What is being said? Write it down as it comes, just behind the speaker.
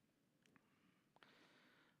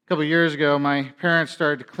couple of years ago, my parents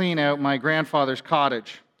started to clean out my grandfather's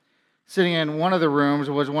cottage. Sitting in one of the rooms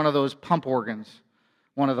was one of those pump organs.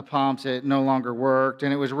 One of the pumps, it no longer worked,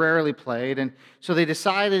 and it was rarely played, and so they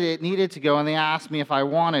decided it needed to go, and they asked me if I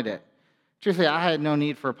wanted it. Truthfully, I had no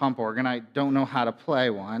need for a pump organ. I don't know how to play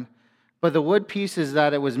one, but the wood pieces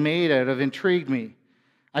that it was made out of intrigued me.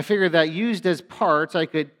 I figured that used as parts, I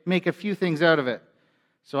could make a few things out of it.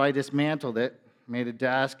 So I dismantled it, made a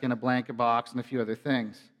desk and a blanket box and a few other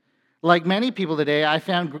things. Like many people today, I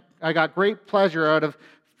got great pleasure out of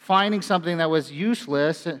finding something that was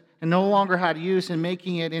useless and no longer had use and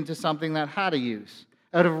making it into something that had a use,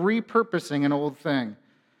 out of repurposing an old thing.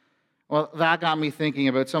 Well, that got me thinking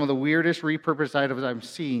about some of the weirdest repurposed items I've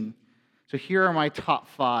seen. So here are my top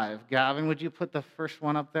 5. Gavin, would you put the first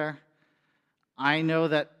one up there? I know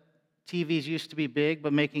that TVs used to be big,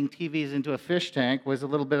 but making TVs into a fish tank was a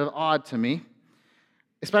little bit odd to me,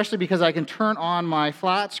 especially because I can turn on my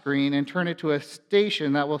flat screen and turn it to a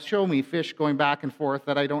station that will show me fish going back and forth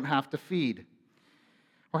that I don't have to feed.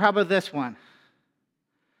 Or how about this one?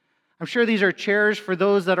 I'm sure these are chairs for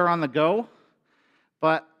those that are on the go,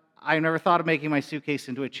 but I never thought of making my suitcase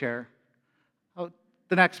into a chair. Oh,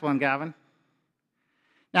 the next one, Gavin.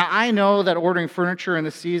 Now, I know that ordering furniture in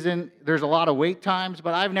the season, there's a lot of wait times,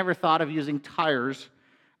 but I've never thought of using tires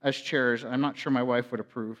as chairs. I'm not sure my wife would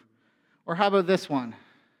approve. Or how about this one?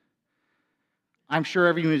 I'm sure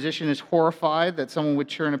every musician is horrified that someone would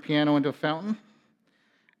turn a piano into a fountain.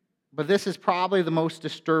 But this is probably the most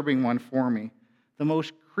disturbing one for me, the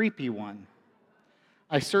most creepy one.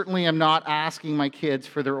 I certainly am not asking my kids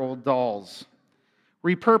for their old dolls.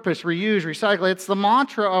 Repurpose, reuse, recycle. It's the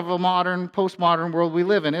mantra of a modern, postmodern world we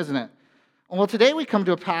live in, isn't it? Well, today we come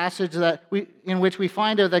to a passage in which we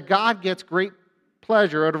find out that God gets great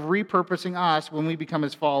pleasure out of repurposing us when we become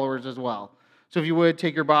his followers as well. So if you would,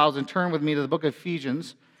 take your Bibles and turn with me to the book of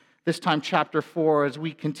Ephesians, this time chapter 4, as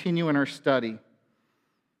we continue in our study.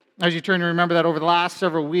 As you turn, to remember that over the last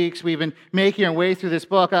several weeks, we've been making our way through this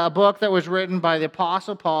book, a book that was written by the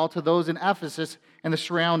Apostle Paul to those in Ephesus and the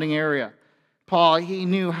surrounding area. Paul, he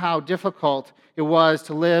knew how difficult it was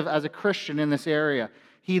to live as a Christian in this area.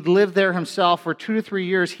 He'd lived there himself for 2 to 3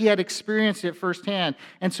 years. He had experienced it firsthand.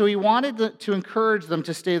 And so he wanted to encourage them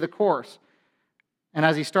to stay the course. And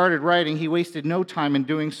as he started writing, he wasted no time in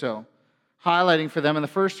doing so, highlighting for them in the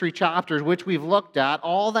first 3 chapters, which we've looked at,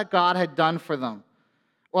 all that God had done for them.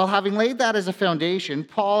 Well, having laid that as a foundation,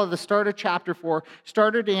 Paul, at the start of chapter 4,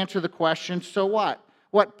 started to answer the question, so what?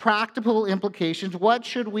 What practical implications? What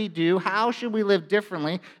should we do? How should we live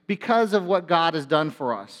differently because of what God has done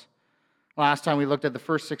for us? Last time we looked at the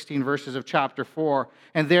first 16 verses of chapter 4,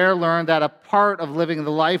 and there learned that a part of living the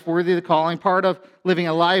life worthy of the calling, part of living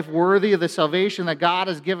a life worthy of the salvation that God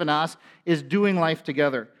has given us is doing life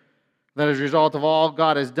together. That as a result of all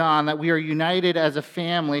God has done, that we are united as a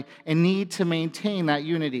family and need to maintain that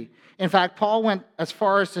unity. In fact, Paul went as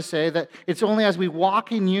far as to say that it's only as we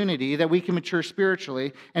walk in unity that we can mature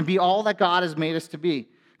spiritually and be all that God has made us to be.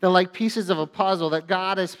 That like pieces of a puzzle, that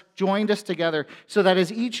God has joined us together so that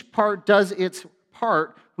as each part does its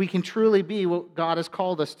part, we can truly be what God has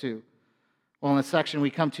called us to. Well, in the section we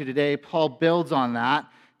come to today, Paul builds on that,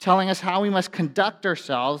 telling us how we must conduct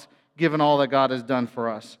ourselves given all that God has done for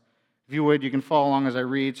us. If you would, you can follow along as I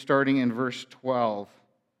read, starting in verse 12.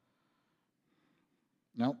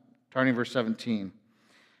 Nope, starting in verse 17.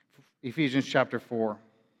 Ephesians chapter 4.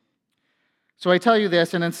 So I tell you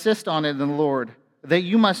this and insist on it in the Lord, that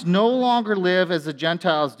you must no longer live as the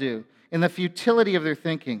Gentiles do, in the futility of their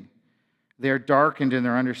thinking. They are darkened in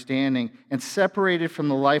their understanding and separated from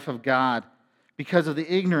the life of God because of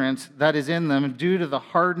the ignorance that is in them due to the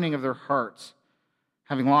hardening of their hearts.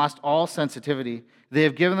 Having lost all sensitivity, they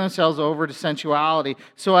have given themselves over to sensuality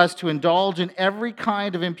so as to indulge in every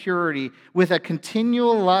kind of impurity with a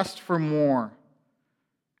continual lust for more.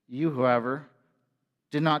 You, however,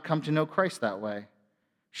 did not come to know Christ that way.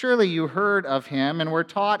 Surely you heard of him and were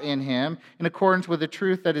taught in him in accordance with the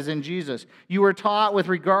truth that is in Jesus. You were taught with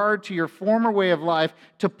regard to your former way of life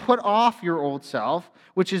to put off your old self,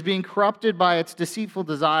 which is being corrupted by its deceitful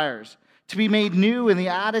desires, to be made new in the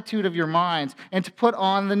attitude of your minds, and to put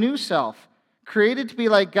on the new self, created to be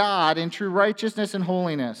like God in true righteousness and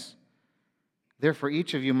holiness. Therefore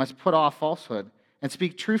each of you must put off falsehood and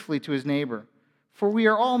speak truthfully to his neighbor, for we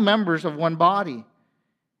are all members of one body.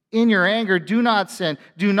 In your anger, do not sin.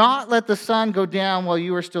 Do not let the sun go down while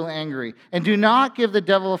you are still angry. And do not give the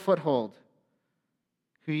devil a foothold.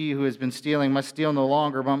 He who has been stealing must steal no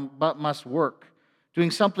longer, but must work,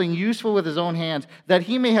 doing something useful with his own hands, that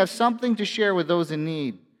he may have something to share with those in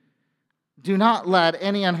need. Do not let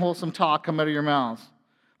any unwholesome talk come out of your mouths,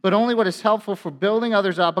 but only what is helpful for building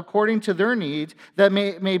others up according to their needs, that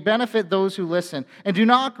may benefit those who listen. And do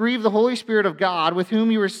not grieve the Holy Spirit of God, with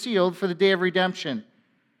whom you were sealed for the day of redemption.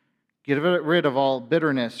 Get rid of all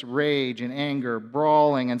bitterness, rage, and anger,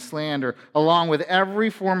 brawling, and slander, along with every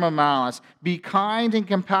form of malice. Be kind and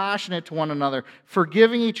compassionate to one another,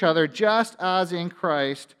 forgiving each other, just as in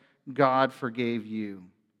Christ God forgave you.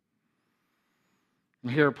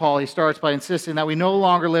 And here Paul, he starts by insisting that we no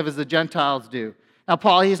longer live as the Gentiles do. Now,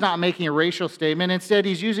 Paul, he's not making a racial statement. Instead,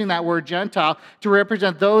 he's using that word Gentile to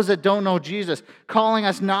represent those that don't know Jesus, calling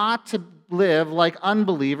us not to live like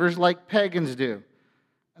unbelievers, like pagans do.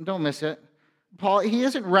 And don't miss it. Paul, he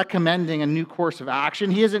isn't recommending a new course of action.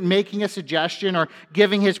 He isn't making a suggestion or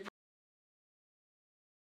giving his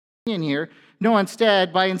opinion here. No,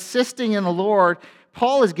 instead, by insisting in the Lord,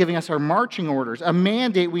 Paul is giving us our marching orders, a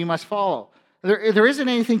mandate we must follow. There isn't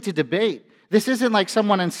anything to debate. This isn't like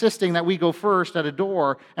someone insisting that we go first at a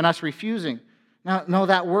door and us refusing. No,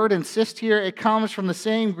 that word insist here, it comes from the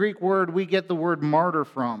same Greek word we get the word martyr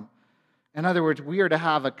from. In other words, we are to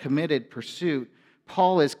have a committed pursuit.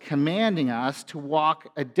 Paul is commanding us to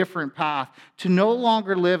walk a different path, to no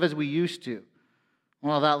longer live as we used to.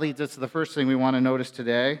 Well, that leads us to the first thing we want to notice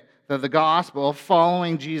today, that the gospel,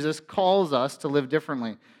 following Jesus, calls us to live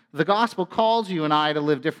differently. The gospel calls you and I to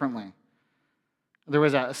live differently. There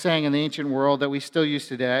was a saying in the ancient world that we still use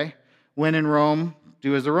today, when in Rome,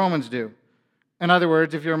 do as the Romans do. In other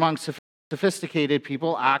words, if you're among sophisticated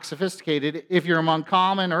people, act sophisticated. If you're among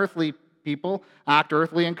common, earthly people, act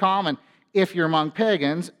earthly and common. If you're among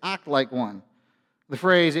pagans, act like one. The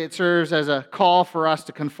phrase, it serves as a call for us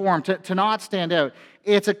to conform, to not stand out.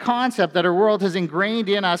 It's a concept that our world has ingrained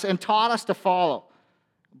in us and taught us to follow.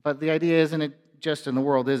 But the idea isn't it just in the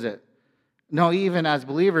world, is it? No, even as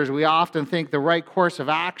believers, we often think the right course of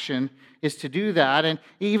action is to do that, and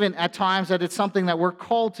even at times that it's something that we're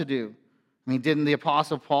called to do. I mean, didn't the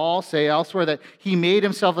Apostle Paul say elsewhere that he made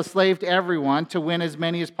himself a slave to everyone to win as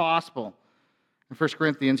many as possible? In 1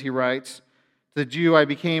 Corinthians, he writes, "To the Jew I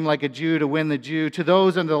became like a Jew to win the Jew. To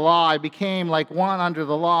those under the law I became like one under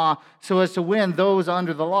the law, so as to win those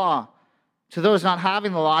under the law. To those not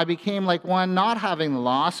having the law I became like one not having the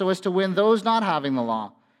law, so as to win those not having the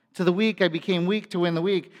law. To the weak I became weak to win the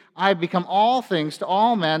weak. I have become all things to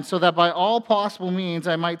all men, so that by all possible means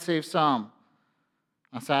I might save some."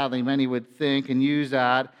 Now, sadly, many would think and use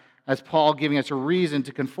that as Paul giving us a reason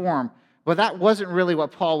to conform. But that wasn't really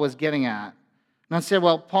what Paul was getting at. And instead,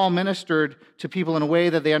 Paul ministered to people in a way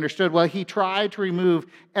that they understood. Well, he tried to remove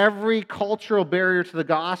every cultural barrier to the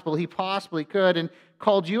gospel he possibly could and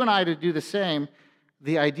called you and I to do the same.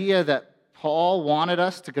 The idea that Paul wanted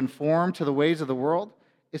us to conform to the ways of the world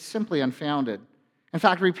is simply unfounded. In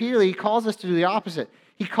fact, repeatedly, he calls us to do the opposite.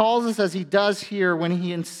 He calls us, as he does here, when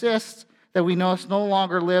he insists that we must no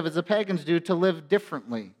longer live as the pagans do, to live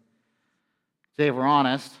differently. Today, if we're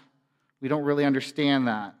honest, we don't really understand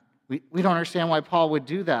that. We don't understand why Paul would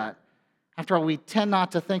do that. After all, we tend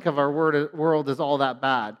not to think of our world as all that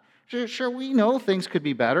bad. Sure, we know things could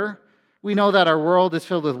be better. We know that our world is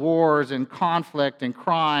filled with wars and conflict and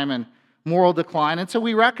crime and moral decline. And so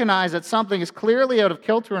we recognize that something is clearly out of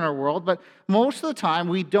kilter in our world, but most of the time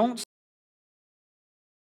we don't see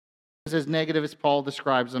it as negative as Paul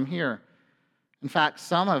describes them here. In fact,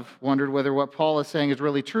 some have wondered whether what Paul is saying is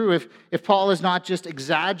really true, if Paul is not just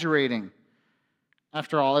exaggerating.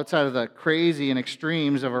 After all, outside of the crazy and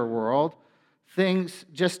extremes of our world, things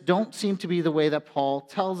just don't seem to be the way that Paul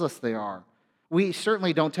tells us they are. We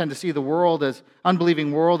certainly don't tend to see the world as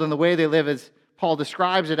unbelieving world and the way they live as Paul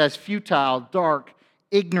describes it as futile, dark,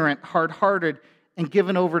 ignorant, hard-hearted, and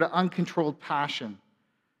given over to uncontrolled passion.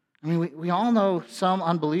 I mean, we all know some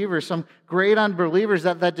unbelievers, some great unbelievers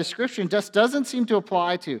that description just doesn't seem to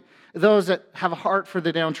apply to. Those that have a heart for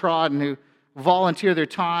the downtrodden, who volunteer their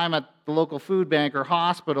time at the local food bank or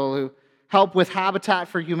hospital, who help with Habitat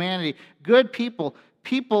for Humanity. Good people,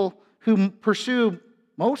 people who pursue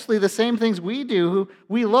mostly the same things we do, who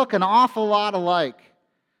we look an awful lot alike.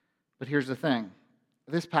 But here's the thing.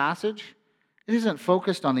 This passage, it isn't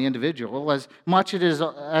focused on the individual as much as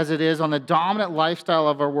it is on the dominant lifestyle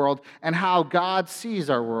of our world and how God sees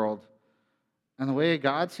our world. And the way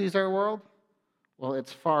God sees our world, well,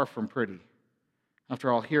 it's far from pretty. After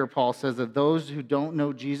all, here Paul says that those who don't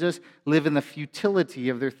know Jesus live in the futility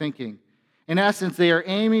of their thinking. In essence, they are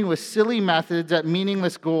aiming with silly methods at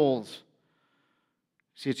meaningless goals.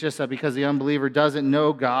 See, it's just that because the unbeliever doesn't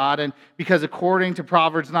know God, and because according to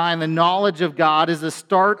Proverbs 9, the knowledge of God is the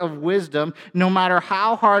start of wisdom, no matter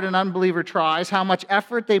how hard an unbeliever tries, how much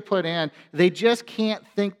effort they put in, they just can't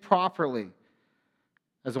think properly.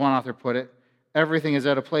 As one author put it, everything is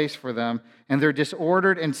out of place for them, and their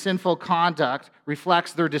disordered and sinful conduct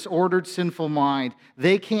reflects their disordered, sinful mind.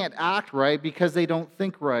 They can't act right because they don't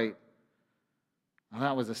think right. Now,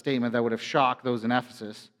 that was a statement that would have shocked those in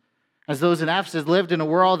Ephesus, as those in Ephesus lived in a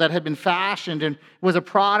world that had been fashioned and was a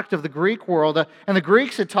product of the Greek world. And the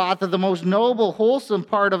Greeks had taught that the most noble, wholesome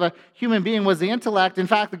part of a human being was the intellect. In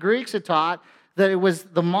fact, the Greeks had taught that it was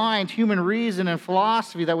the mind, human reason, and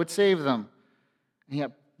philosophy that would save them. And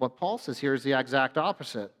yet, what Paul says here is the exact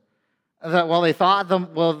opposite. That while they thought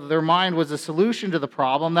their mind was a solution to the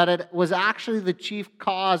problem, that it was actually the chief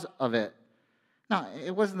cause of it. Now,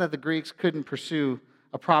 it wasn't that the Greeks couldn't pursue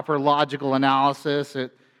a proper logical analysis.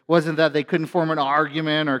 It wasn't that they couldn't form an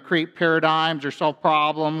argument or create paradigms or solve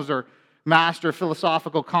problems or master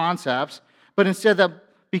philosophical concepts, but instead that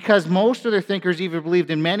because most of their thinkers even believed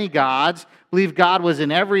in many gods, believed God was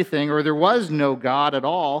in everything or there was no God at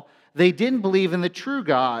all, they didn't believe in the true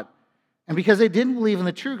God. And because they didn't believe in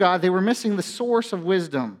the true God, they were missing the source of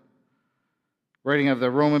wisdom. Writing of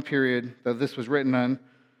the Roman period that this was written on,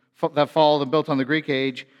 that followed and built on the Greek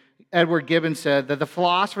age, Edward Gibbon said that the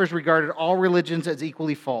philosophers regarded all religions as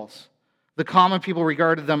equally false. The common people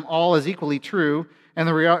regarded them all as equally true, and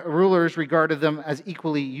the rulers regarded them as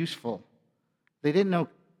equally useful. They didn't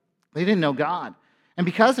know God. And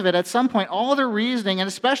because of it, at some point, all their reasoning, and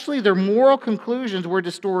especially their moral conclusions, were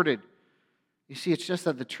distorted. You see, it's just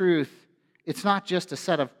that the truth, it's not just a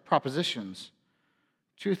set of propositions.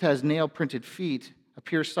 Truth has nail-printed feet, a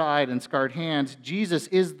pierced side, and scarred hands. Jesus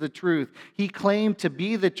is the truth. He claimed to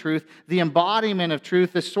be the truth, the embodiment of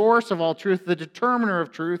truth, the source of all truth, the determiner of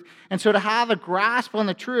truth. And so to have a grasp on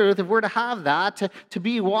the truth, if we're to have that, to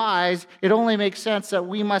be wise, it only makes sense that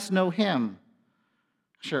we must know Him.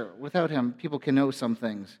 Sure, without Him, people can know some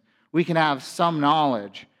things. We can have some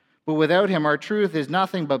knowledge. But without Him, our truth is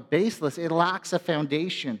nothing but baseless. It lacks a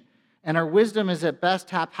foundation. And our wisdom is at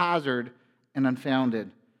best haphazard and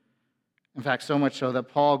unfounded. In fact, so much so that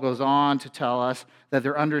Paul goes on to tell us that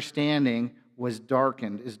their understanding is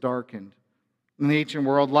darkened. In the ancient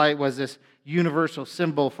world, light was this universal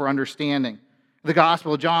symbol for understanding. The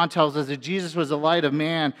Gospel of John tells us that Jesus was the light of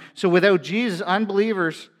man. So without Jesus,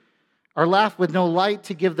 unbelievers are left with no light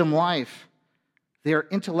to give them life. They are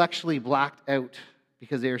intellectually blacked out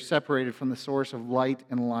because they are separated from the source of light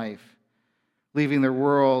and life, leaving their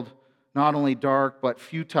world not only dark but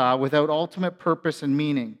futile, without ultimate purpose and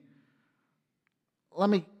meaning. Let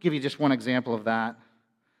me give you just one example of that.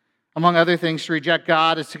 Among other things, to reject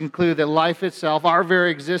God is to conclude that life itself, our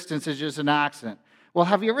very existence, is just an accident. Well,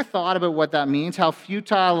 have you ever thought about what that means? How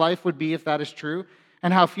futile life would be if that is true?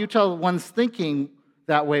 And how futile one's thinking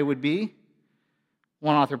that way would be?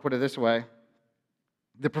 One author put it this way.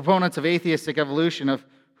 The proponents of atheistic evolution, of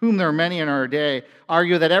whom there are many in our day,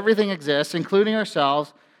 argue that everything exists, including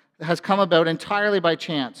ourselves, has come about entirely by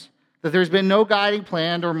chance. That there's been no guiding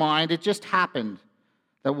plan or mind, it just happened.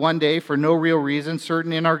 That one day, for no real reason,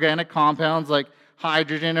 certain inorganic compounds like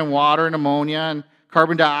hydrogen and water and ammonia and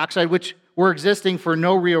carbon dioxide, which were existing for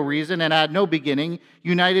no real reason and had no beginning,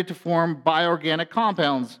 united to form bioorganic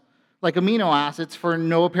compounds, like amino acids, for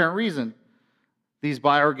no apparent reason. These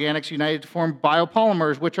bioorganics united to form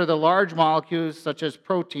biopolymers, which are the large molecules such as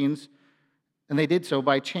proteins, and they did so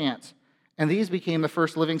by chance. And these became the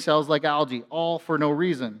first living cells like algae, all for no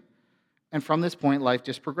reason. And from this point, life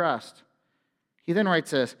just progressed. He then writes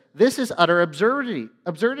this is utter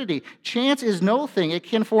absurdity. Chance is no thing. It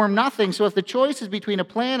can form nothing. So if the choice is between a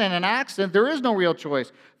plan and an accident, there is no real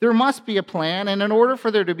choice. There must be a plan, and in order for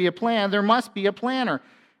there to be a plan, there must be a planner.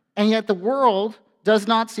 And yet the world does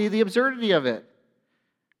not see the absurdity of it.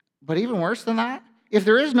 But even worse than that, if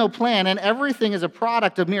there is no plan and everything is a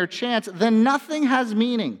product of mere chance, then nothing has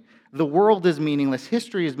meaning. The world is meaningless.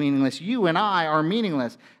 History is meaningless. You and I are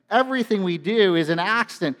meaningless. Everything we do is an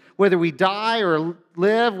accident. Whether we die or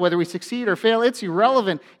live, whether we succeed or fail, it's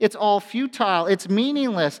irrelevant. It's all futile. It's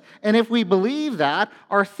meaningless. And if we believe that,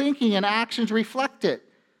 our thinking and actions reflect it.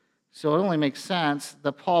 So it only makes sense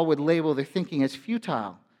that Paul would label their thinking as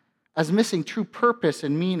futile, as missing true purpose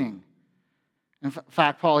and meaning. In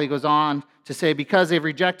fact, Paul, he goes on to say, because they've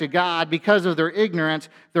rejected God, because of their ignorance,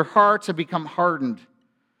 their hearts have become hardened.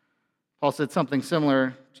 Paul said something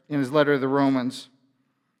similar in his letter to the Romans,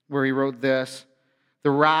 where he wrote this: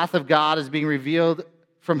 the wrath of God is being revealed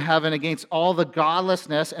from heaven against all the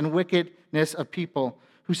godlessness and wickedness of people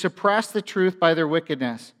who suppress the truth by their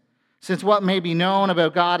wickedness. Since what may be known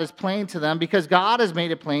about God is plain to them, because God has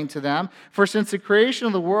made it plain to them. For since the creation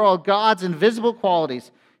of the world, God's invisible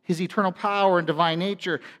qualities, His eternal power and divine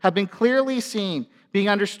nature, have been clearly seen, being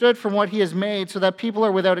understood from what He has made, so that people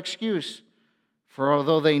are without excuse. For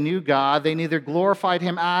although they knew God, they neither glorified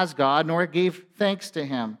him as God nor gave thanks to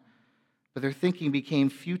him. But their thinking became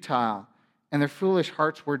futile, and their foolish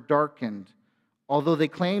hearts were darkened. Although they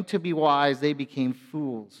claimed to be wise, they became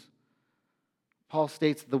fools. Paul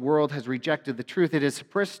states that the world has rejected the truth. It has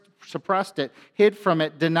suppressed it, hid from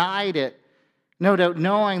it, denied it. No doubt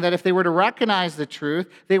knowing that if they were to recognize the truth,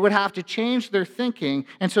 they would have to change their thinking.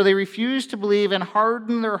 And so they refused to believe and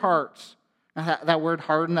harden their hearts. Now, that word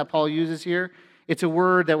harden that Paul uses here, it's a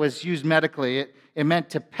word that was used medically. It meant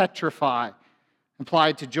to petrify.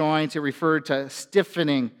 Applied to joints, it referred to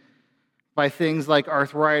stiffening by things like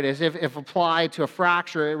arthritis. If applied to a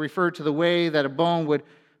fracture, it referred to the way that a bone would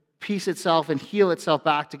piece itself and heal itself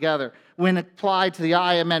back together. When applied to the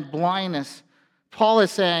eye, it meant blindness. Paul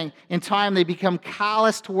is saying, in time, they become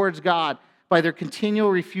callous towards God by their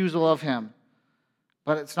continual refusal of him.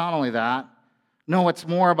 But it's not only that. No, it's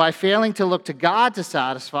more. By failing to look to God to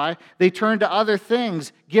satisfy, they turn to other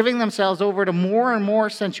things, giving themselves over to more and more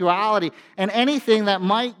sensuality and anything that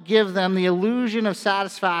might give them the illusion of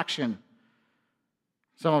satisfaction.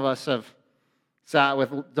 Some of us have sat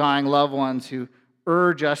with dying loved ones who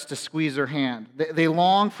urge us to squeeze their hand. They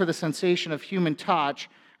long for the sensation of human touch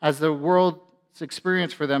as the world's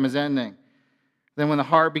experience for them is ending. Then when the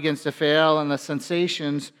heart begins to fail and the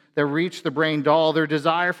sensations that reach the brain dull, their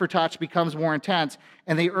desire for touch becomes more intense,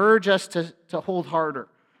 and they urge us to hold harder.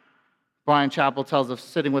 Brian Chappell tells of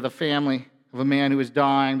sitting with a family of a man who was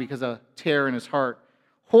dying because of a tear in his heart.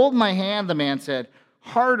 "Hold my hand," the man said,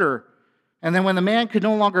 "harder." And then when the man could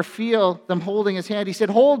no longer feel them holding his hand, he said,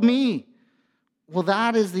 "Hold me." Well,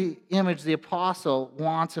 that is the image the apostle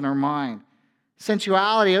wants in our mind.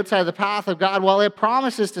 Sensuality outside the path of God, while it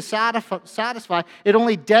promises to satisfy, it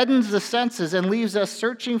only deadens the senses and leaves us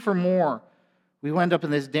searching for more. We end up in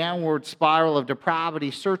this downward spiral of depravity,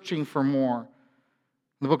 searching for more.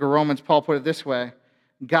 In the book of Romans, Paul put it this way: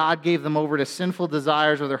 God gave them over to sinful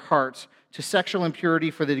desires of their hearts, to sexual impurity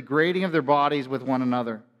for the degrading of their bodies with one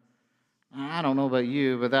another. I don't know about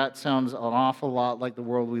you, but that sounds an awful lot like the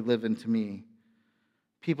world we live in to me.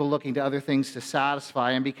 People looking to other things to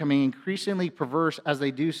satisfy and becoming increasingly perverse as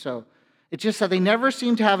they do so. It's just that they never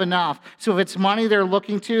seem to have enough. So if it's money they're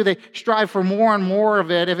looking to, they strive for more and more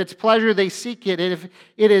of it. If it's pleasure, they seek it. If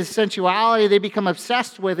it is sensuality, they become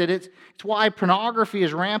obsessed with it. It's why pornography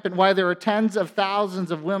is rampant, why there are tens of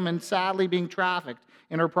thousands of women sadly being trafficked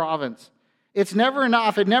in our province. It's never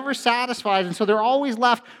enough. It never satisfies. And so they're always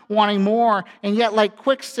left wanting more. And yet, like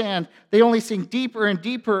quicksand, they only sink deeper and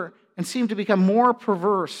deeper and seem to become more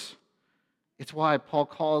perverse. It's why Paul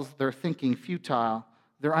calls their thinking futile,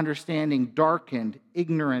 their understanding darkened,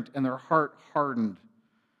 ignorant, and their heart hardened.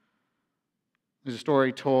 There's a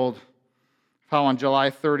story told of how on July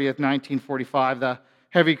 30th, 1945, the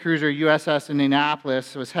heavy cruiser USS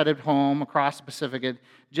Indianapolis was headed home across the Pacific. It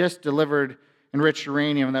just delivered enriched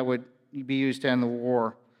uranium that would be used to end the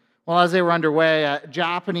war. Well, as they were underway, a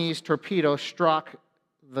Japanese torpedo struck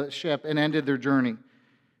the ship and ended their journey.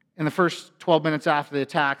 In the first 12 minutes after the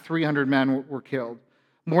attack, 300 men were killed.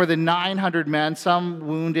 More than 900 men, some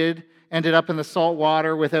wounded, ended up in the salt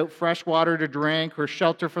water without fresh water to drink or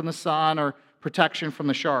shelter from the sun or protection from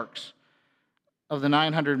the sharks. Of the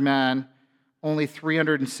 900 men, only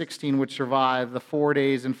 316 would survive the 4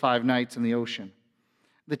 days and 5 nights in the ocean.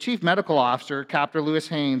 The chief medical officer, Captain Lewis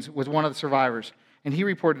Haynes, was one of the survivors, and he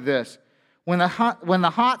reported this: When the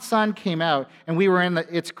hot sun came out and we were in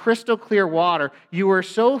its crystal clear water, you were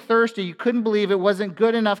so thirsty you couldn't believe it wasn't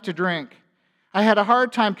good enough to drink. I had a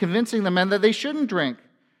hard time convincing the men that they shouldn't drink.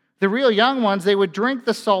 The real young ones, they would drink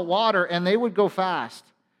the salt water and they would go fast.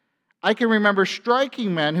 I can remember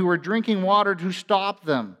striking men who were drinking water to stop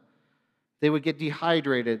them. They would get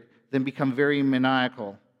dehydrated, then become very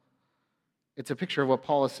maniacal. It's a picture of what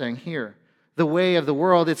Paul is saying here. The way of the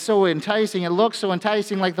world, it's so enticing. It looks so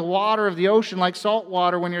enticing, like the water of the ocean, like salt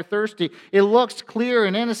water when you're thirsty. It looks clear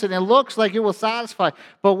and innocent. It looks like it will satisfy.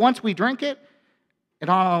 But once we drink it, it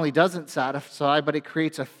not only doesn't satisfy, but it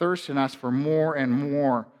creates a thirst in us for more and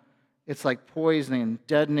more. It's like poisoning,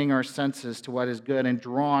 deadening our senses to what is good and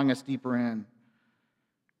drawing us deeper in.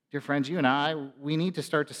 Dear friends, you and I, we need to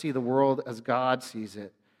start to see the world as God sees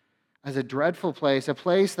it, as a dreadful place, a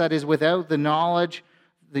place that is without the knowledge,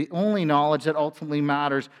 the only knowledge that ultimately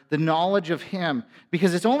matters, the knowledge of Him.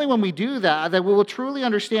 Because it's only when we do that we will truly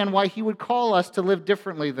understand why He would call us to live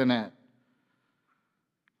differently than it.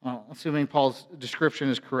 Well, assuming Paul's description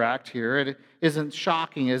is correct here, it isn't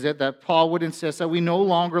shocking, is it, that Paul would insist that we no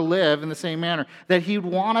longer live in the same manner, that he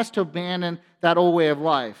would want us to abandon that old way of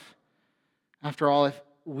life. After all, if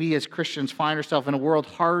we as Christians find ourselves in a world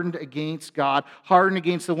hardened against God, hardened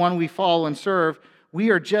against the one we follow and serve, we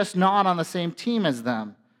are just not on the same team as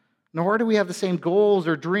them. Nor do we have the same goals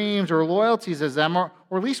or dreams or loyalties as them, or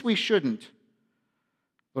at least we shouldn't.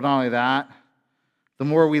 But not only that, the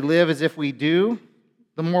more we live as if we do,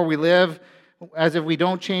 the more we live as if we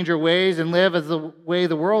don't change our ways and live as the way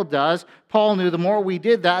the world does, Paul knew the more we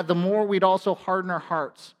did that, the more we'd also harden our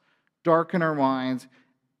hearts, darken our minds,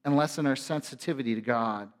 and lessen our sensitivity to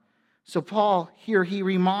God. So Paul here, he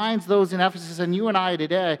reminds those in Ephesus and you and I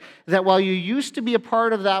today that while you used to be a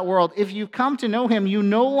part of that world, if you've come to know him, you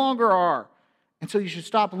no longer are. And so you should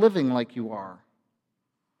stop living like you are.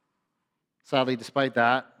 Sadly, despite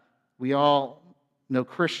that, we all know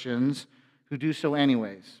Christians who do so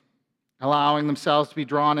anyways, allowing themselves to be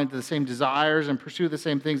drawn into the same desires and pursue the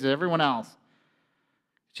same things as everyone else.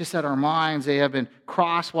 It's just that our minds, they have been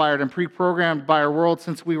cross-wired and pre-programmed by our world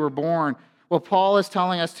since we were born. Well, Paul is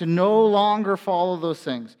telling us to no longer follow those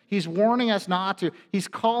things. He's warning us not to. He's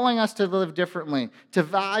calling us to live differently, to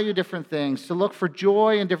value different things, to look for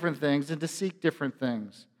joy in different things, and to seek different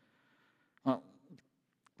things. Well,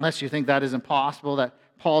 unless you think that isn't possible, that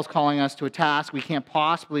Paul's calling us to a task we can't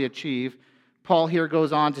possibly achieve, Paul here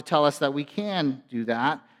goes on to tell us that we can do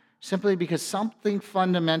that simply because something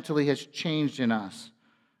fundamentally has changed in us.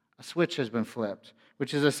 A switch has been flipped,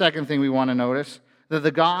 which is the second thing we want to notice. That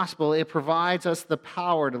the gospel, it provides us the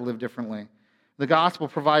power to live differently. The gospel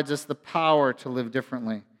provides us the power to live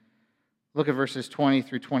differently. Look at verses 20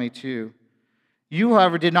 through 22. You,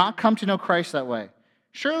 however, did not come to know Christ that way.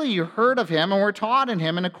 Surely you heard of him and were taught in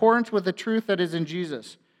him in accordance with the truth that is in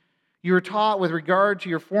Jesus. You were taught with regard to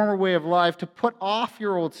your former way of life to put off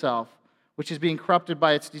your old self, which is being corrupted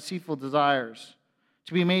by its deceitful desires,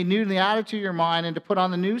 to be made new in the attitude of your mind, and to put on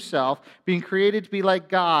the new self, being created to be like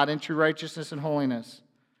God in true righteousness and holiness.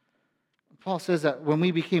 Paul says that when we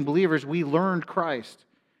became believers, we learned Christ.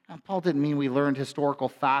 Now, Paul didn't mean we learned historical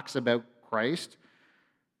facts about Christ,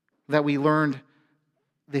 that we learned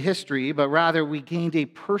the history, but rather we gained a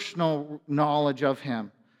personal knowledge of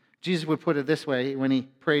him. Jesus would put it this way when he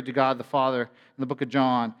prayed to God the Father in the book of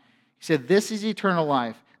John. He said, "This is eternal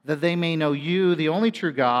life, that they may know you, the only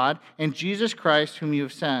true God, and Jesus Christ, whom you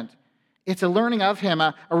have sent." It's a learning of him,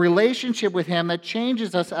 a relationship with him that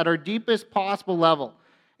changes us at our deepest possible level.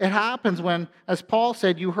 It happens when, as Paul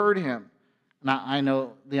said, you heard him. Now, I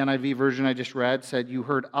know the NIV version I just read said you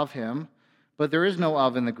heard of him, but there is no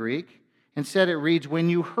of in the Greek. Instead, it reads, when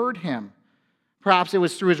you heard him. Perhaps it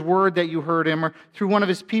was through his word that you heard him, or through one of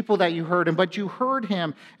his people that you heard him, but you heard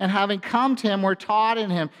him, and having come to him, were taught in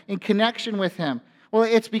him, in connection with him. Well,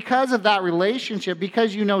 it's because of that relationship,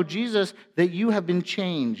 because you know Jesus, that you have been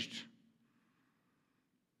changed.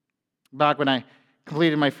 Back when I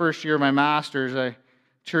completed my first year of my master's, a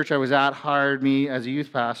church I was at hired me as a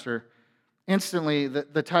youth pastor. Instantly,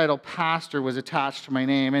 the title pastor was attached to my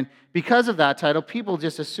name, and because of that title, people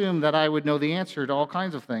just assumed that I would know the answer to all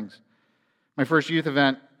kinds of things. My first youth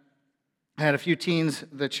event, I had a few teens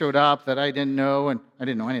that showed up that I didn't know, and I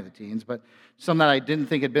didn't know any of the teens, but some that I didn't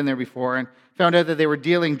think had been there before, and found out that they were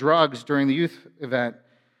dealing drugs during the youth event.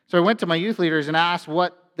 So I went to my youth leaders and asked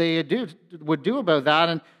what they would do about that,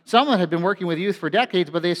 and some had been working with youth for decades,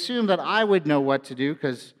 but they assumed that I would know what to do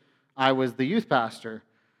because I was the youth pastor.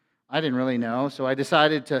 I didn't really know, so I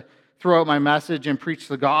decided to throw out my message and preach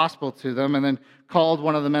the gospel to them, and then called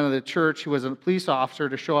one of the men of the church who was a police officer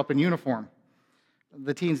to show up in uniform.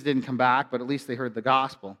 The teens didn't come back, but at least they heard the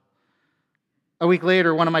gospel. A week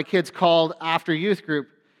later, one of my kids called after youth group.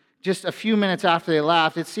 Just a few minutes after they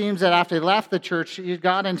left, it seems that after they left the church, she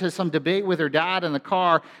got into some debate with her dad in the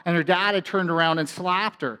car, and her dad had turned around and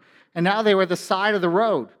slapped her. And now they were at the side of the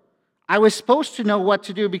road. I was supposed to know what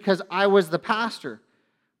to do because I was the pastor.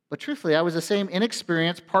 But truthfully, I was the same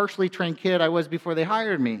inexperienced, partially trained kid I was before they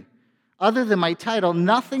hired me. Other than my title,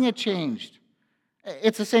 nothing had changed.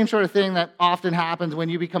 It's the same sort of thing that often happens when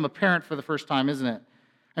you become a parent for the first time, isn't it?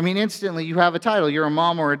 I mean, instantly you have a title. You're a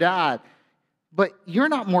mom or a dad. But you're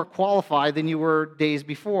not more qualified than you were days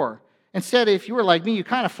before. Instead, if you were like me, you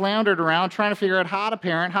kind of floundered around trying to figure out how to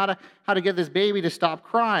parent, how to get this baby to stop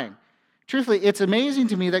crying. Truthfully, it's amazing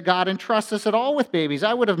to me that God entrusts us at all with babies.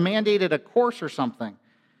 I would have mandated a course or something.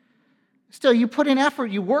 Still, you put in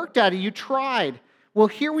effort, you worked at it, you tried. Well,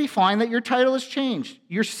 here we find that your title has changed.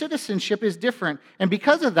 Your citizenship is different. And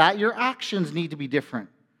because of that, your actions need to be different.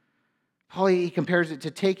 Paul, he compares it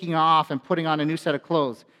to taking off and putting on a new set of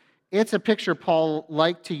clothes. It's a picture Paul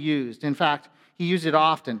liked to use. In fact, he used it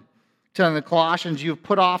often. Telling the Colossians, you've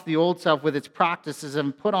put off the old self with its practices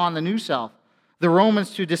and put on the new self. The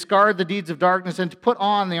Romans to discard the deeds of darkness and to put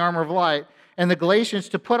on the armor of light. And the Galatians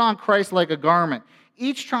to put on Christ like a garment.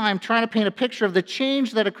 Each time trying to paint a picture of the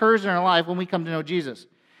change that occurs in our life when we come to know Jesus.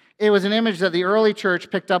 It was an image that the early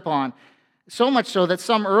church picked up on, so much so that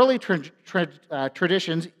some early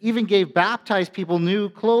traditions even gave baptized people new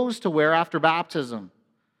clothes to wear after baptism.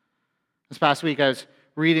 This past week, I was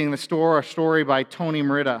reading a story by Tony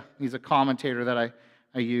Merida. He's a commentator that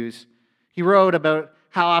I use. He wrote about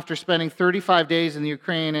how after spending 35 days in the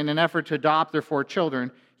Ukraine in an effort to adopt their 4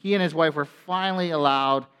 children, he and his wife were finally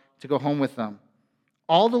allowed to go home with them.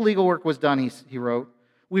 All the legal work was done, he wrote.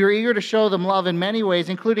 We were eager to show them love in many ways,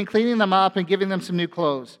 including cleaning them up and giving them some new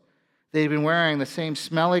clothes. They'd been wearing the same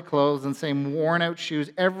smelly clothes and same worn-out shoes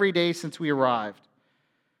every day since we arrived.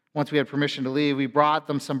 Once we had permission to leave, we brought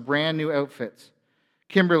them some brand new outfits.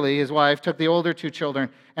 Kimberly, his wife, took the older 2 children,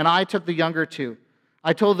 and I took the younger 2.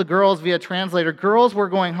 I told the girls via translator, "Girls, we're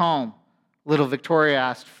going home." Little Victoria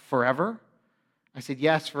asked, "Forever?" I said,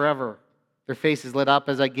 "Yes, forever." Their faces lit up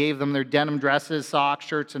as I gave them their denim dresses, socks,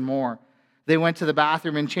 shirts, and more. They went to the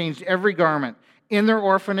bathroom and changed every garment. In their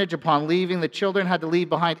orphanage, upon leaving, the children had to leave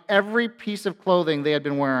behind every piece of clothing they had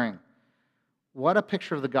been wearing. What a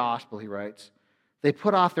picture of the gospel, he writes. They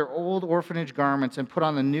put off their old orphanage garments and put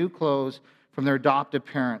on the new clothes from their adopted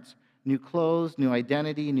parents. New clothes, new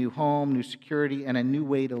identity, new home, new security, and a new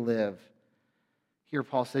way to live. Here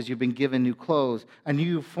Paul says you've been given new clothes, a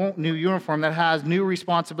new uniform that has new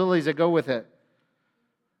responsibilities that go with it.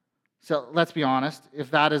 So let's be honest, if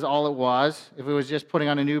that is all it was, if it was just putting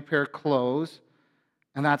on a new pair of clothes,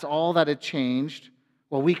 and that's all that had changed,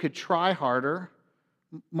 well, we could try harder.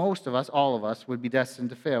 Most of us, all of us, would be destined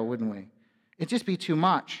to fail, wouldn't we? It'd just be too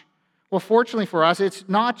much. Well, fortunately for us, it's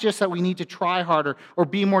not just that we need to try harder or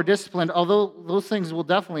be more disciplined, although those things will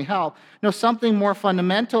definitely help. No, something more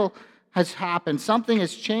fundamental has happened. Something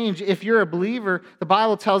has changed. If you're a believer, the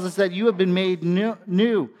Bible tells us that you have been made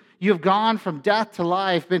new. You have gone from death to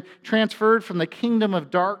life, been transferred from the kingdom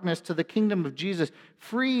of darkness to the kingdom of Jesus,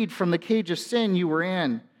 freed from the cage of sin you were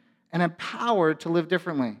in, and empowered to live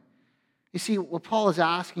differently. You see, what Paul is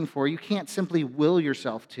asking for, you can't simply will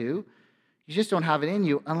yourself to. You just don't have it in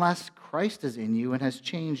you unless Christ is in you and has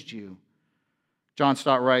changed you. John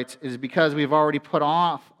Stott writes, "It is because we've already put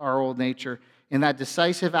off our old nature in that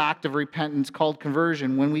decisive act of repentance called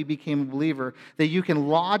conversion when we became a believer, that you can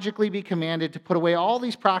logically be commanded to put away all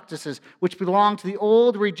these practices which belong to the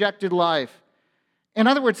old rejected life." In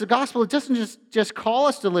other words, the gospel, it doesn't just call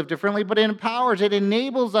us to live differently, but it empowers, it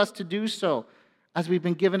enables us to do so as we've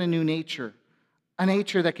been given a new nature, a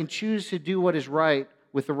nature that can choose to do what is right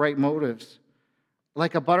with the right motives.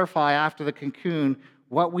 Like a butterfly after the cocoon,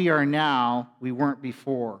 what we are now, we weren't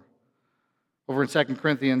before. Over in 2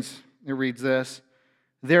 Corinthians, it reads this,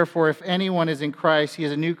 "Therefore, if anyone is in Christ, he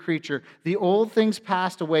is a new creature. The old things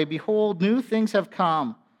passed away. Behold, new things have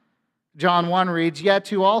come." John 1 reads, "Yet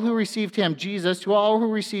to all who received him, Jesus, to all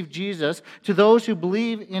who received Jesus, to those who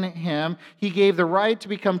believe in him, he gave the right to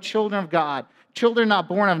become children of God. Children not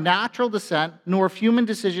born of natural descent, nor of human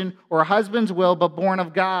decision or a husband's will, but born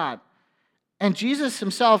of God." And Jesus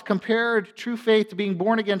himself compared true faith to being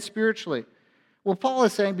born again spiritually. Well, Paul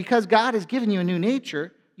is saying, because God has given you a new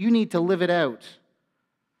nature, you need to live it out.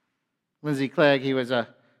 Lindsay Clegg, he was a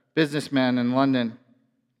businessman in London.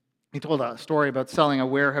 He told a story about selling a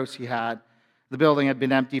warehouse he had. The building had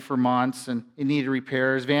been empty for months, and it needed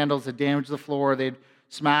repairs. Vandals had damaged the floor. They'd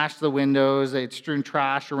smashed the windows. They'd strewn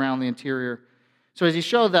trash around the interior. So as he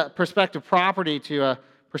showed that prospective property to a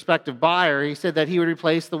prospective buyer, he said that he would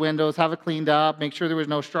replace the windows, have it cleaned up, make sure there was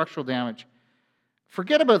no structural damage.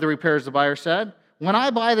 "Forget about the repairs," the buyer said. "When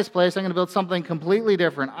I buy this place, I'm going to build something completely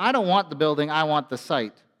different. I don't want the building, I want the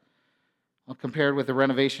site." Well, compared with the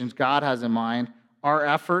renovations God has in mind, our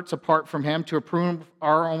efforts apart from him to improve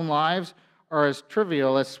our own lives are as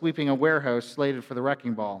trivial as sweeping a warehouse slated for the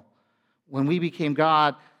wrecking ball. When we became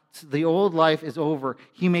God, the old life is over.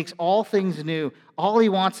 He makes all things new. All he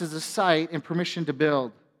wants is a site and permission to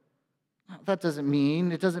build. It doesn't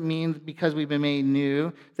mean because we've been made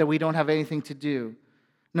new that we don't have anything to do.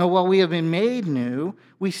 No, while we have been made new,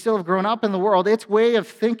 we still have grown up in the world. Its way of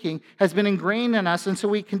thinking has been ingrained in us, and so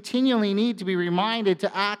we continually need to be reminded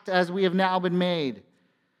to act as we have now been made.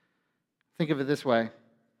 Think of it this way.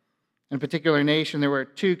 In a particular nation, there were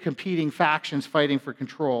 2 competing factions fighting for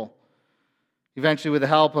control. Eventually, with the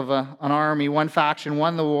help of an army, one faction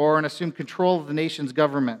won the war and assumed control of the nation's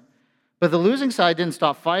government. But the losing side didn't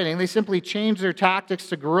stop fighting. They simply changed their tactics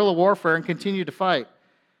to guerrilla warfare and continued to fight.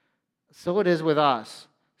 So it is with us.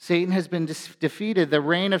 Satan has been defeated, the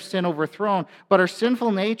reign of sin overthrown, but our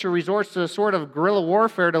sinful nature resorts to a sort of guerrilla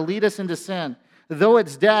warfare to lead us into sin. Though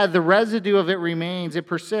it's dead, the residue of it remains. It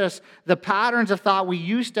persists. The patterns of thought we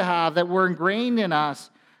used to have that were ingrained in us,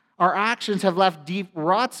 our actions have left deep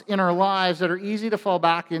ruts in our lives that are easy to fall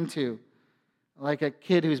back into. like a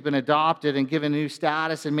kid who's been adopted and given new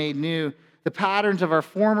status and made new. The patterns of our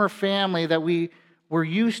former family that we were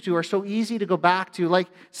used to are so easy to go back to. Like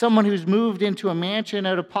someone who's moved into a mansion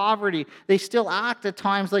out of poverty, they still act at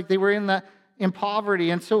times like they were in poverty.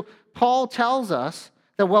 And so Paul tells us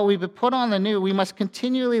that while we've been put on the new, we must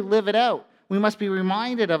continually live it out. We must be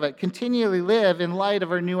reminded of it, continually live in light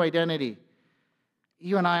of our new identity.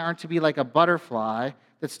 You and I aren't to be like a butterfly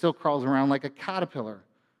that still crawls around like a caterpillar.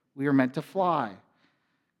 We are meant to fly.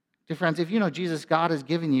 Dear friends, if you know Jesus, God has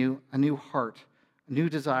given you a new heart, new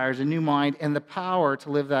desires, a new mind, and the power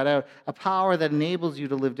to live that out, a power that enables you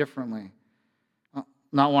to live differently.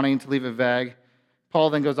 Not wanting to leave it vague, Paul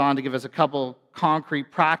then goes on to give us a couple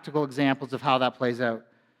concrete, practical examples of how that plays out,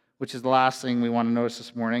 which is the last thing we want to notice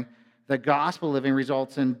this morning, that gospel living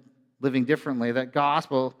results in living differently, that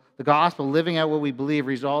the gospel, living out what we believe,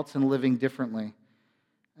 results in living differently.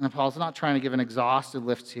 And Paul's not trying to give an exhaustive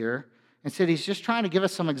list here. Instead, he's just trying to give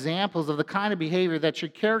us some examples of the kind of behavior that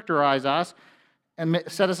should characterize us and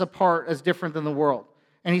set us apart as different than the world.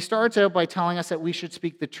 And he starts out by telling us that we should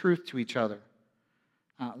speak the truth to each other.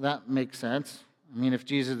 That makes sense. I mean, if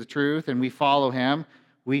Jesus is the truth and we follow him,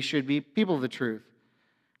 we should be people of the truth.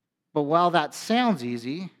 But while that sounds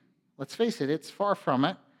easy, let's face it, it's far from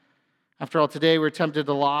it. After all, today we're tempted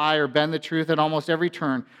to lie or bend the truth at almost every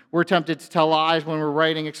turn. We're tempted to tell lies when we're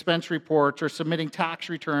writing expense reports or submitting tax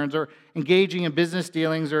returns or engaging in business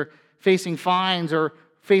dealings or facing fines or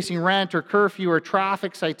facing rent or curfew or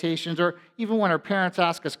traffic citations or even when our parents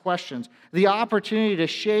ask us questions. The opportunity to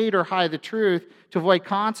shade or hide the truth to avoid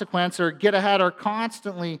consequence or get ahead are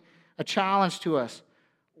constantly a challenge to us.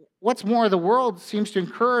 What's more, the world seems to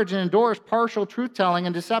encourage and endorse partial truth-telling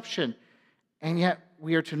and deception, and yet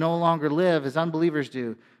we are to no longer live as unbelievers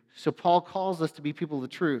do. So Paul calls us to be people of the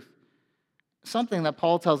truth. Something that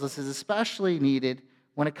Paul tells us is especially needed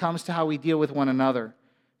when it comes to how we deal with one another,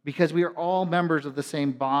 because we are all members of the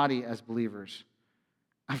same body as believers.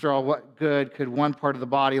 After all, what good could one part of the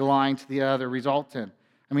body lying to the other result in?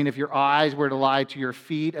 I mean, if your eyes were to lie to your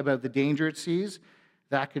feet about the danger it sees,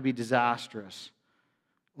 that could be disastrous.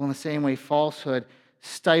 Well, in the same way, falsehood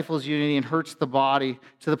stifles unity and hurts the body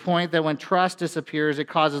to the point that when trust disappears, it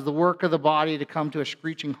causes the work of the body to come to a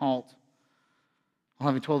screeching halt. Well,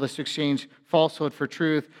 having told us to exchange falsehood for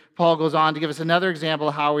truth, Paul goes on to give us another example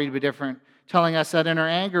of how we'd be different, telling us that in our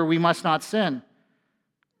anger, we must not sin.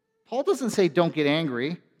 Paul doesn't say don't get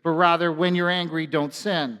angry, but rather when you're angry, don't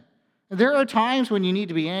sin. There are times when you need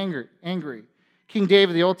to be angry. King David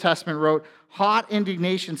of the Old Testament wrote, "Hot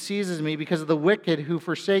indignation seizes me because of the wicked who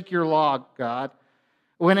forsake your law, God."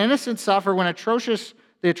 When innocents suffer, when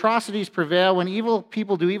the atrocities prevail, when evil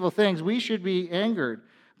people do evil things, we should be angered.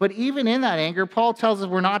 But even in that anger, Paul tells us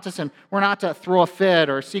we're not to sin. We're not to throw a fit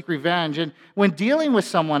or seek revenge. And when dealing with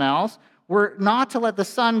someone else, we're not to let the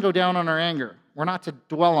sun go down on our anger. We're not to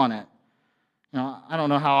dwell on it. I don't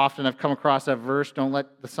know how often I've come across that verse, don't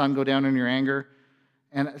let the sun go down on your anger,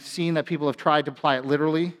 and seen that people have tried to apply it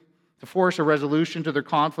literally to force a resolution to their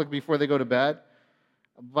conflict before they go to bed.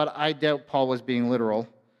 But I doubt Paul was being literal.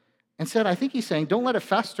 Instead, I think he's saying, don't let it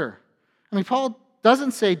fester. I mean, Paul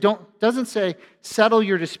doesn't say settle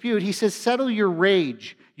your dispute. He says settle your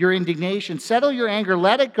rage, your indignation, settle your anger,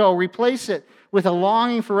 let it go, replace it with a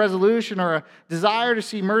longing for resolution or a desire to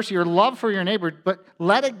see mercy or love for your neighbor, but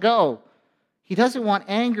let it go. He doesn't want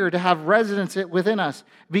anger to have residence within us,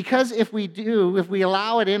 because if we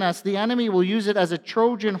allow it in us, the enemy will use it as a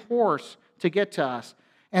Trojan horse to get to us.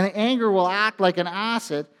 And the anger will act like an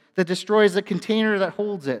acid that destroys the container that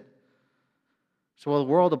holds it. So while the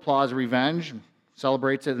world applauds revenge, and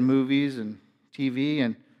celebrates it in movies and TV,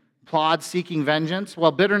 and applauds seeking vengeance,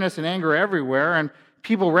 while bitterness and anger are everywhere, and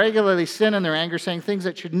people regularly sin in their anger, saying things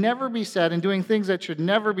that should never be said and doing things that should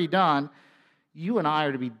never be done, you and I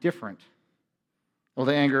are to be different. Well,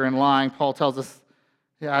 the anger and lying, Paul tells us,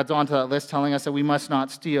 he adds on to that list, telling us that we must not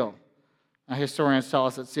steal. Now, historians tell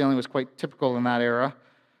us that stealing was quite typical in that era.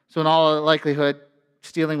 So in all likelihood,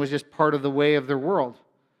 stealing was just part of the way of their world.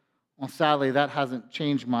 Well, sadly, that hasn't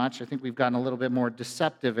changed much. I think we've gotten a little bit more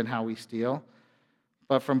deceptive in how we steal.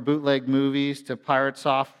 But from bootleg movies to pirated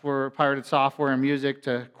software and music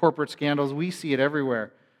to corporate scandals, we see it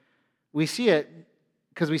everywhere. We see it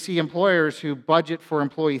because we see employers who budget for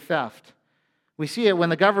employee theft. We see it when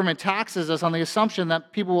the government taxes us on the assumption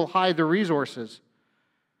that people will hide their resources.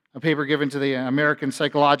 A paper given to the American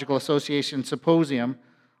Psychological Association Symposium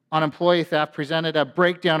on employee theft presented a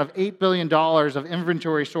breakdown of $8 billion of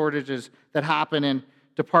inventory shortages that happen in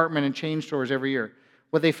department and chain stores every year.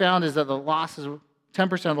 What they found is that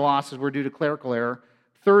 10% of the losses were due to clerical error,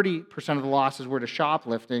 30% of the losses were to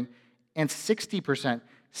shoplifting, and 60%,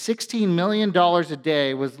 $16 million a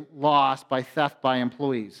day was lost by theft by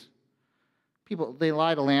employees. People, they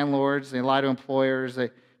lie to landlords, they lie to employers,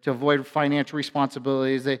 to avoid financial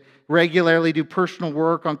responsibilities. They regularly do personal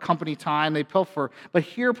work on company time. They pilfer. But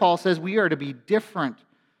here Paul says we are to be different.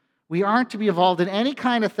 We aren't to be involved in any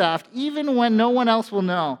kind of theft, even when no one else will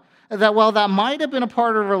know. That while that might have been a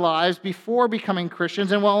part of our lives before becoming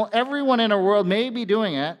Christians, and while everyone in our world may be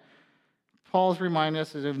doing it, Paul's reminding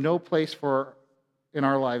us that there's no place for in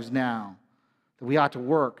our lives now, that we ought to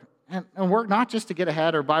work. And work not just to get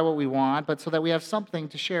ahead or buy what we want, but so that we have something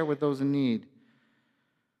to share with those in need.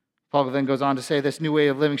 Paul then goes on to say this new way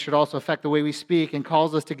of living should also affect the way we speak and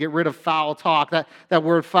calls us to get rid of foul talk. That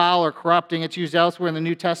word foul or corrupting, it's used elsewhere in the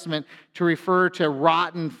New Testament to refer to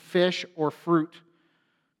rotten fish or fruit.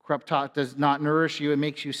 Corrupt talk does not nourish you, it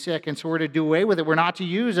makes you sick. And so we're to do away with it. We're not to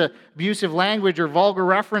use abusive language or vulgar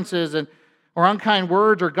references or unkind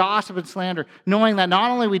words or gossip and slander, knowing that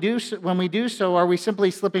not only when we do so are we simply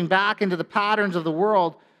slipping back into the patterns of the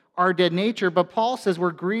world, our dead nature, but Paul says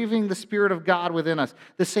we're grieving the Spirit of God within us,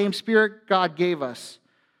 the same Spirit God gave us.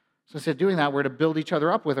 So instead of doing that, we're to build each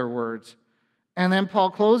other up with our words. And then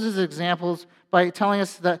Paul closes examples by telling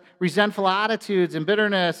us that resentful attitudes and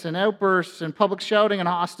bitterness and outbursts and public shouting and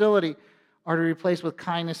hostility are to be replaced with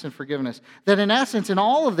kindness and forgiveness. That in essence, in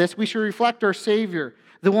all of this, we should reflect our Savior,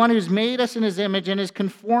 the one who's made us in his image and is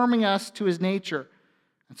conforming us to his nature.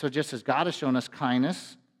 And so just as God has shown us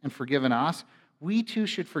kindness and forgiven us, we too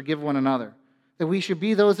should forgive one another. That we should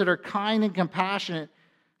be those that are kind and compassionate,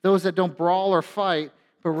 those that don't brawl or fight,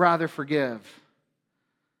 but rather forgive.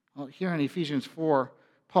 Well, here in Ephesians 4,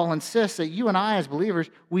 Paul insists that you and I as believers,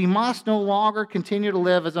 we must no longer continue to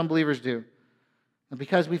live as unbelievers do. And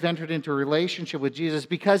because we've entered into a relationship with Jesus,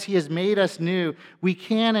 because he has made us new, we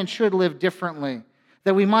can and should live differently.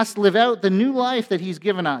 That we must live out the new life that he's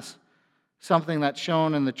given us. Something that's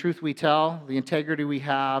shown in the truth we tell, the integrity we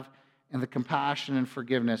have, and the compassion and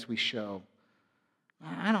forgiveness we show.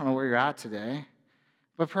 I don't know where you're at today,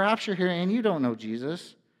 but perhaps you're here and you don't know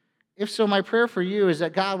Jesus. If so, my prayer for you is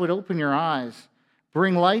that God would open your eyes,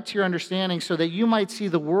 bring light to your understanding so that you might see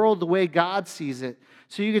the world the way God sees it,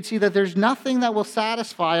 so you could see that there's nothing that will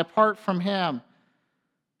satisfy apart from him,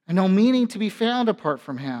 and no meaning to be found apart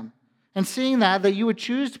from him. And seeing that you would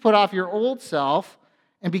choose to put off your old self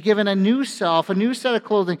and be given a new self, a new set of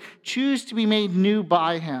clothing. Choose to be made new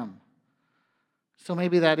by him. So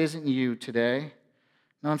maybe that isn't you today.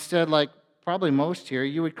 No, instead, like probably most here,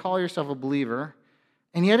 you would call yourself a believer.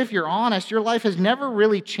 And yet, if you're honest, your life has never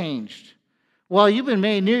really changed. While you've been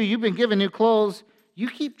made new, you've been given new clothes, you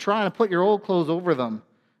keep trying to put your old clothes over them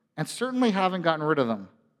and certainly haven't gotten rid of them.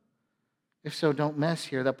 If so, don't miss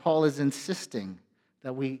here that Paul is insisting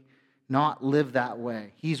that we not live that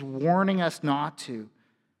way. He's warning us not to.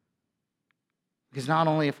 Because not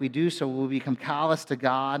only if we do so will we become callous to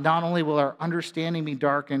God, not only will our understanding be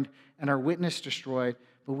darkened and our witness destroyed,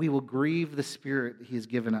 but we will grieve the Spirit that he has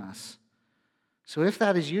given us. So if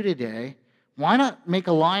that is you today, why not make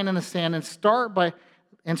a line in the sand and start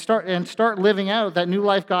living out that new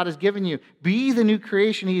life God has given you? Be the new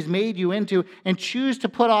creation he's made you into and choose to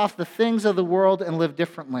put off the things of the world and live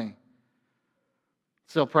differently.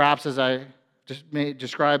 So perhaps as I just may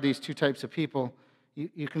describe these two types of people,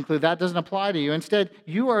 you conclude that doesn't apply to you. Instead,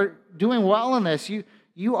 you are doing well in this.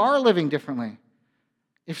 You are living differently.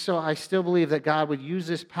 If so, I still believe that God would use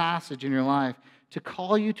this passage in your life to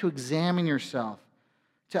call you to examine yourself,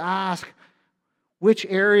 to ask which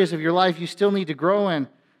areas of your life you still need to grow in.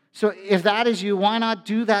 So if that is you, why not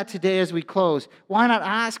do that today as we close? Why not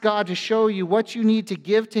ask God to show you what you need to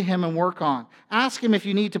give to him and work on? Ask him if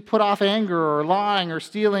you need to put off anger or lying or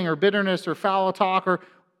stealing or bitterness or foul talk or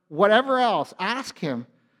whatever else. Ask him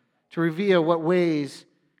to reveal what ways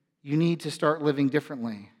you need to start living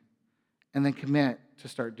differently and then commit to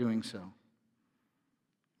start doing so.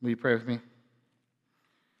 Will you pray with me?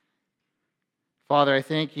 Father, I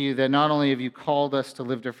thank you that not only have you called us to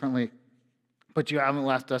live differently, but you haven't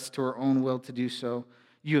left us to our own will to do so.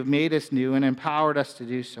 You have made us new and empowered us to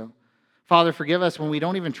do so. Father, forgive us when we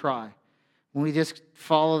don't even try, when we just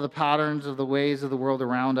follow the patterns of the ways of the world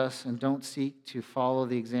around us and don't seek to follow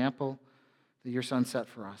the example that your Son set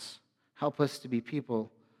for us. Help us to be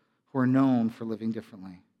people who are known for living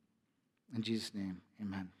differently. In Jesus' name,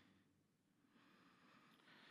 amen.